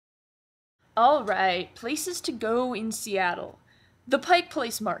Alright, places to go in Seattle. The Pike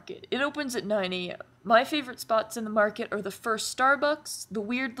Place Market. It opens at 9 a.m. My favorite spots in the market are the first Starbucks, the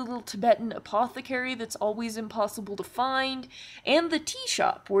weird little Tibetan apothecary that's always impossible to find, and the tea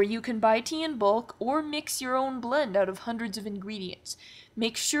shop, where you can buy tea in bulk or mix your own blend out of hundreds of ingredients.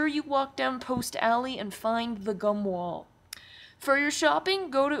 Make sure you walk down Post Alley and find the gum wall. For your shopping,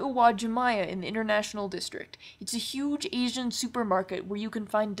 go to Uwajimaya in the International District. It's a huge Asian supermarket where you can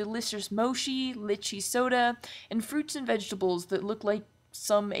find delicious mochi, lychee soda, and fruits and vegetables that look like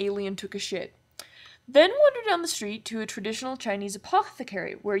some alien took a shit. Then wander down the street to a traditional Chinese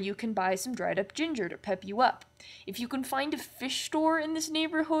apothecary where you can buy some dried up ginger to pep you up. If you can find a fish store in this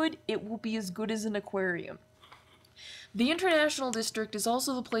neighborhood, it will be as good as an aquarium. The International District is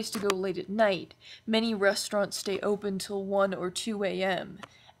also the place to go late at night. Many restaurants stay open till 1 or 2 a.m.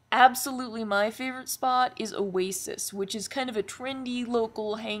 Absolutely my favorite spot is Oasis, which is kind of a trendy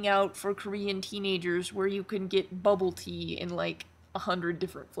local hangout for Korean teenagers where you can get bubble tea in like 100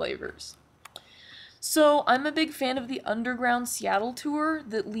 different flavors. So, I'm a big fan of the Underground Seattle tour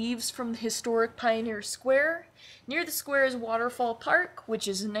that leaves from the historic Pioneer Square. Near the square is Waterfall Park, which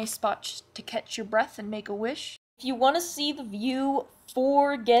is a nice spot to catch your breath and make a wish. If you want to see the view,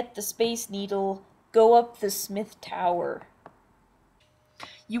 forget the Space Needle, go up the Smith Tower.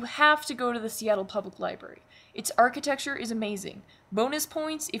 You have to go to the Seattle Public Library. Its architecture is amazing. Bonus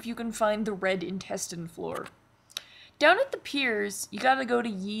points if you can find the red intestine floor. Down at the piers, you gotta go to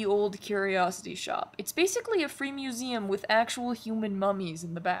Ye Old Curiosity Shop. It's basically a free museum with actual human mummies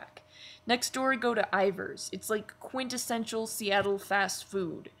in the back. Next door, go to Ivar's. It's like quintessential Seattle fast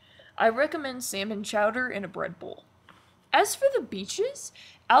food. I recommend salmon chowder and a bread bowl. As for the beaches,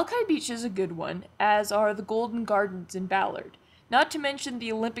 Alki Beach is a good one, as are the Golden Gardens in Ballard. Not to mention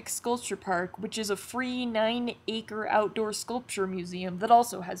the Olympic Sculpture Park, which is a free 9-acre outdoor sculpture museum that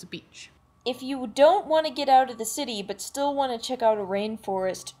also has a beach. If you don't want to get out of the city but still want to check out a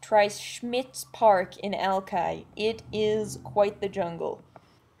rainforest, try Schmitz Park in Alki. It is quite the jungle.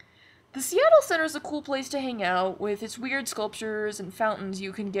 The Seattle Center is a cool place to hang out, with its weird sculptures and fountains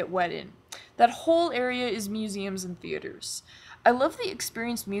you can get wet in. That whole area is museums and theaters. I love the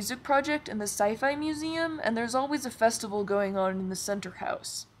Experience Music Project and the Sci-Fi Museum, and there's always a festival going on in the Center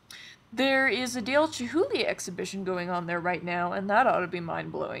House. There is a Dale Chihuly exhibition going on there right now, and that ought to be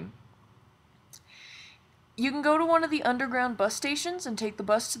mind-blowing. You can go to one of the underground bus stations and take the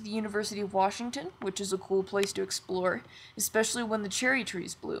bus to the University of Washington, which is a cool place to explore, especially when the cherry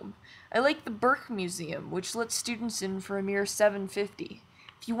trees bloom. I like the Burke Museum, which lets students in for a mere $7.50.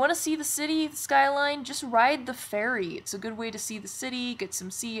 If you want to see the city, the skyline, just ride the ferry. It's a good way to see the city, get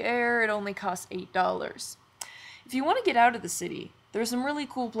some sea air, it only costs $8. If you want to get out of the city, there are some really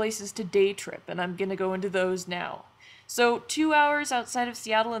cool places to day trip, and I'm gonna go into those now. So, 2 hours outside of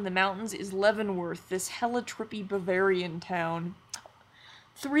Seattle in the mountains is Leavenworth, this hella trippy Bavarian town.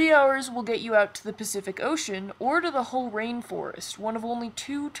 3 hours will get you out to the Pacific Ocean, or to the whole rainforest, one of only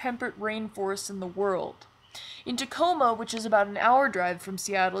 2 temperate rainforests in the world. In Tacoma, which is about an hour drive from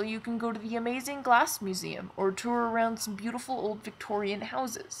Seattle, you can go to the Amazing Glass Museum, or tour around some beautiful old Victorian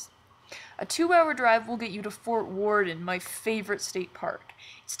houses. A 2-hour drive will get you to Fort Worden, my favorite state park.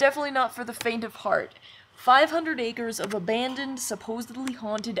 It's definitely not for the faint of heart. 500 acres of abandoned, supposedly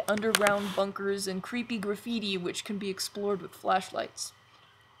haunted underground bunkers and creepy graffiti which can be explored with flashlights.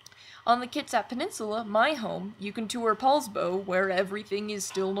 On the Kitsap Peninsula, my home, you can tour Paulsbo, where everything is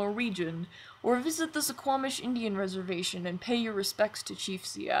still Norwegian, or visit the Suquamish Indian Reservation and pay your respects to Chief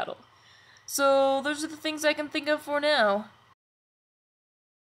Seattle. So, those are the things I can think of for now.